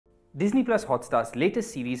Disney Plus Hotstar's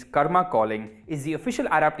latest series, Karmma Calling, is the official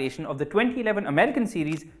adaptation of the 2011 American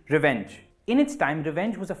series Revenge. In its time,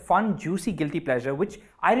 Revenge was a fun, juicy guilty pleasure which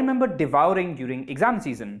I remember devouring during exam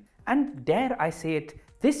season. And dare I say it,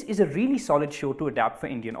 this is a really solid show to adapt for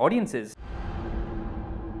Indian audiences.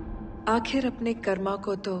 आखिर अपने कर्मा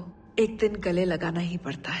को तो एक दिन गले लगाना ही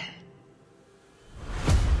पड़ता है.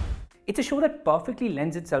 It's a show that perfectly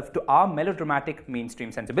lends itself to our melodramatic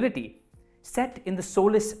mainstream sensibility. Set in the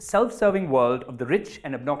soulless, self-serving world of the rich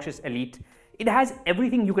and obnoxious elite, it has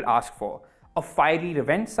everything you could ask for. A fiery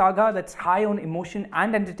revenge saga that's high on emotion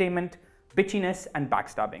and entertainment, bitchiness and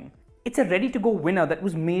backstabbing. It's a ready-to-go winner that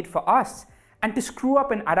was made for us, and to screw up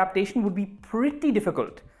an adaptation would be pretty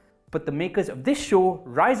difficult. But the makers of this show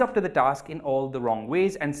rise up to the task in all the wrong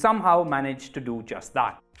ways and somehow manage to do just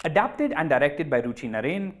that. Adapted and directed by Suchin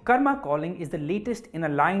Mehrotra, Karmma Calling is the latest in a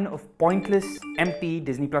line of pointless, empty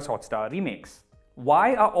Disney Plus Hotstar remakes.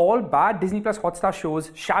 Why are all bad Disney Plus Hotstar shows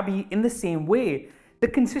shabby in the same way? The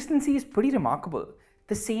consistency is pretty remarkable.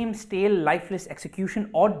 The same stale, lifeless execution,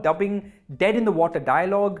 odd dubbing, dead-in-the-water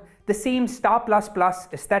dialogue, the same star plus plus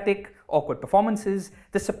aesthetic, awkward performances,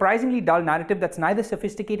 the surprisingly dull narrative that's neither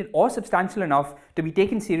sophisticated or substantial enough to be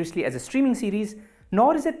taken seriously as a streaming series,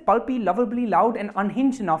 nor is it pulpy, lovably loud and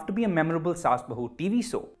unhinged enough to be a memorable Saas Bahu TV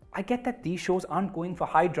show. I get that these shows aren't going for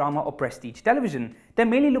high drama or prestige television. They're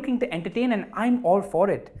merely looking to entertain and I'm all for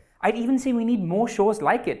it. I'd even say we need more shows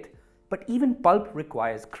like it. But even pulp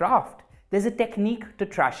requires craft. There's a technique to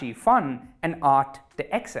trashy fun and art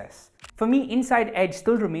to excess. For me, Inside Edge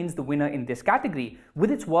still remains the winner in this category,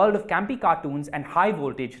 with its world of campy cartoons and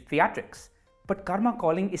high-voltage theatrics. But Karmma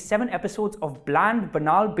Calling is 7 episodes of bland,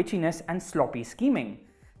 banal bitchiness and sloppy scheming.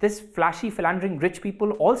 There's flashy, philandering rich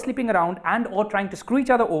people all sleeping around and or trying to screw each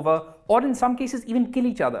other over, or in some cases even kill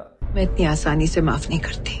each other. मैं इतनी आसानी से माफ नहीं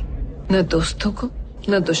करती, न दोस्तों को,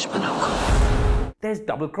 न दुश्मनों को. There's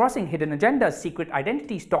double-crossing, hidden agendas, secret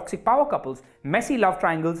identities, toxic power couples, messy love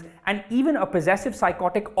triangles, and even a possessive,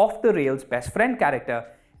 psychotic, off-the-rails best friend character.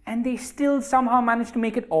 And they still somehow manage to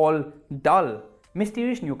make it all dull.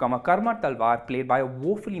 Mysterious newcomer Karma Talwar, played by a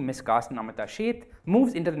woefully miscast Namita Sheth,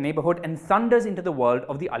 moves into the neighborhood and thunders into the world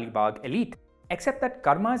of the Alibag elite. Except that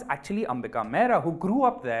Karma is actually Ambika Mehra, who grew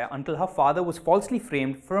up there until her father was falsely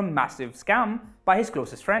framed for a massive scam by his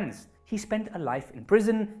closest friends. He spent a life in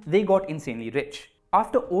prison, they got insanely rich.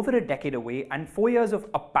 After over a decade away and 4 years of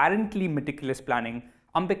apparently meticulous planning,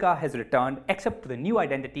 Ambika has returned except for the new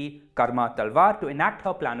identity, Karma Talwar, to enact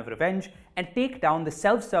her plan of revenge and take down the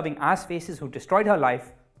self-serving ass faces who destroyed her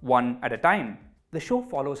life one at a time. The show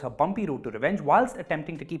follows her bumpy road to revenge whilst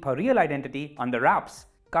attempting to keep her real identity under wraps.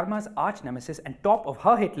 Karma's arch nemesis and top of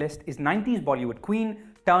her hit list is 90s Bollywood queen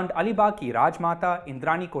turned Alibag ki Rajmata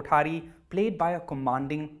Indrani Kothari, played by a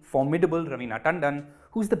commanding, formidable Raveena Tandon,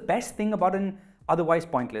 who's the best thing about an otherwise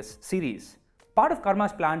pointless series. Part of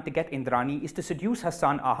Karma's plan to get Indrani is to seduce her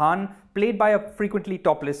son Ahan, played by a frequently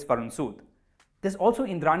topless Varun Sood. There's also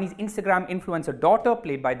Indrani's Instagram influencer daughter,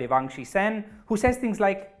 played by Devangshi Sen, who says things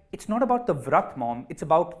like, "It's not about the Vrat, mom, it's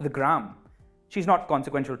about the gram." She's not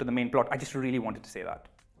consequential to the main plot, I just really wanted to say that.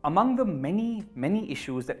 Among the many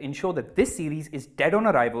issues that ensure that this series is dead on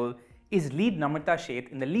arrival is lead Namita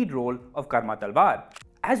Sheth in the lead role of Karma Talwar.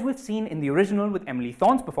 As we've seen in the original with Emily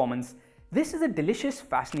Thorne's performance, this is a delicious,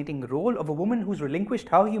 fascinating role of a woman who's relinquished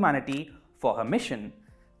her humanity for her mission.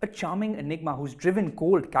 A charming enigma who's driven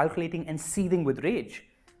cold, calculating and seething with rage.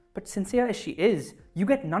 But sincere as she is, you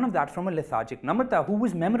get none of that from a lethargic Namrata who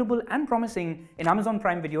was memorable and promising in Amazon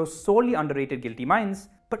Prime Video's sorely underrated Guilty Minds,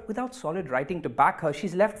 but without solid writing to back her,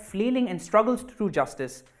 she's left flailing and struggles to do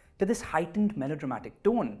justice to this heightened melodramatic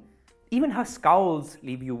tone. Even her scowls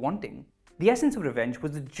leave you wanting. The essence of Revenge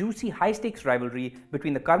was the juicy, high-stakes rivalry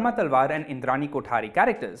between the Karma Talwar and Indrani Kothari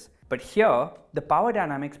characters. But here, the power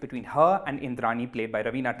dynamics between her and Indrani, played by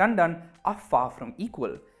Raveena Tandon, are far from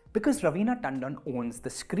equal. Because Raveena Tandon owns the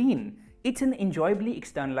screen. It's an enjoyably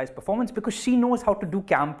externalized performance because she knows how to do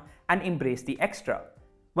camp and embrace the extra.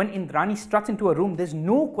 When Indrani struts into a room, there's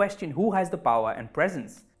no question who has the power and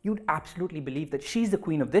presence. You'd absolutely believe that she's the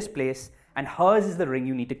queen of this place and hers is the ring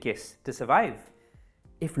you need to kiss to survive.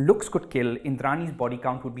 If looks could kill, Indrani's body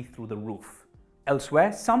count would be through the roof.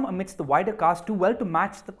 Elsewhere, some amidst the wider cast do well to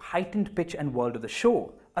match the heightened pitch and world of the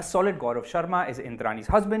show. A solid Gaurav Sharma as Indrani's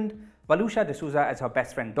husband, Valusha D'Souza as her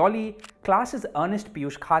best friend Dolly, class as Ernest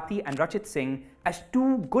Piyush Khati and Rachit Singh as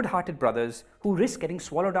two good-hearted brothers who risk getting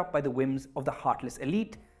swallowed up by the whims of the heartless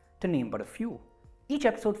elite, to name but a few. Each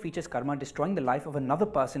episode features Karma destroying the life of another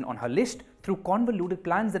person on her list through convoluted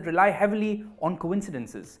plans that rely heavily on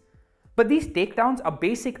coincidences. But these takedowns are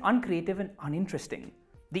basic, uncreative and uninteresting.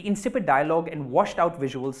 The insipid dialogue and washed out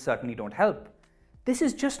visuals certainly don't help. This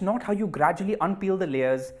is just not how you gradually unpeel the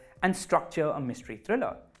layers and structure a mystery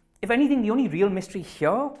thriller. If anything, the only real mystery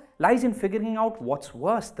here lies in figuring out what's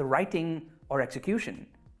worse, the writing or execution.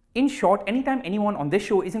 In short, anytime anyone on this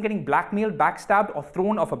show isn't getting blackmailed, backstabbed, or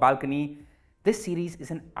thrown off a balcony, this series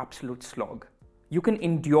is an absolute slog. You can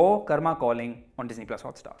endure Karmma Calling on Disney+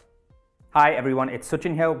 Hotstar. Hi everyone, it's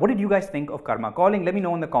Suchin here. What did you guys think of Karmma Calling? Let me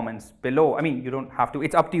know in the comments below. I mean, you don't have to,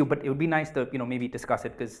 it's up to you, but it would be nice to, maybe discuss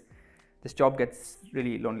it because this job gets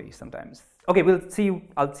really lonely sometimes. Okay,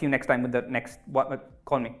 I'll see you next time with the next,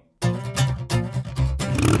 call me.